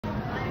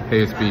Hey,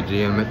 it's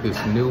BG. I'm at this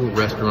new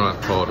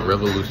restaurant called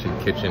Revolution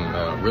Kitchen.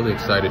 Really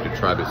excited to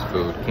try this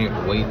food. Can't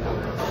wait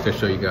to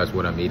show you guys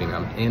what I'm eating.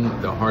 I'm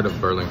in the heart of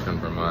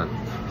Burlington, Vermont,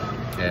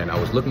 and I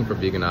was looking for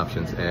vegan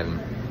options, and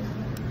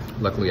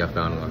luckily I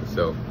found one.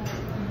 So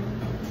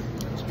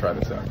let's try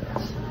this out,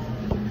 guys.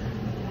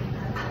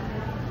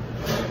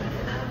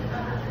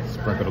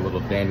 Sprinkled a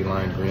little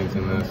dandelion greens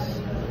in this.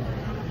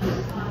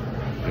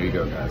 There you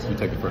go, guys. You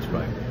take the first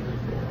bite.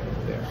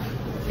 There.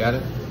 Got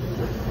it?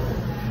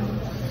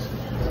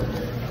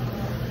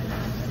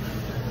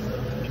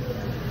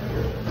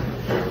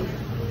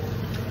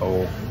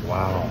 Oh,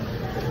 wow.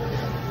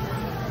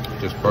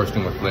 Just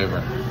bursting with flavor.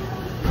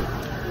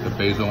 The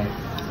basil,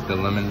 the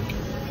lemon.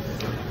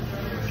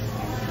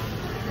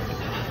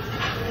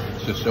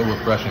 It's just so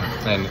refreshing.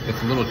 And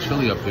it's a little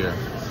chilly up here.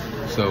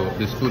 So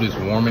this food is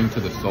warming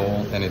to the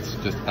soul, and it's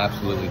just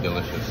absolutely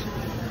delicious.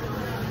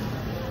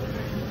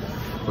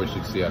 Of course,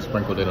 you can see I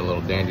sprinkled in a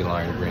little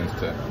dandelion greens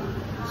to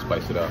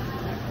spice it up.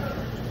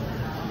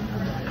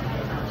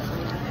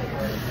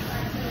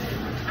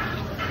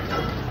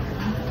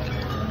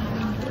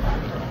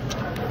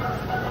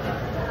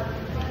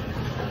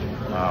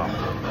 Wow,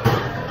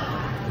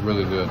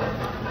 really good.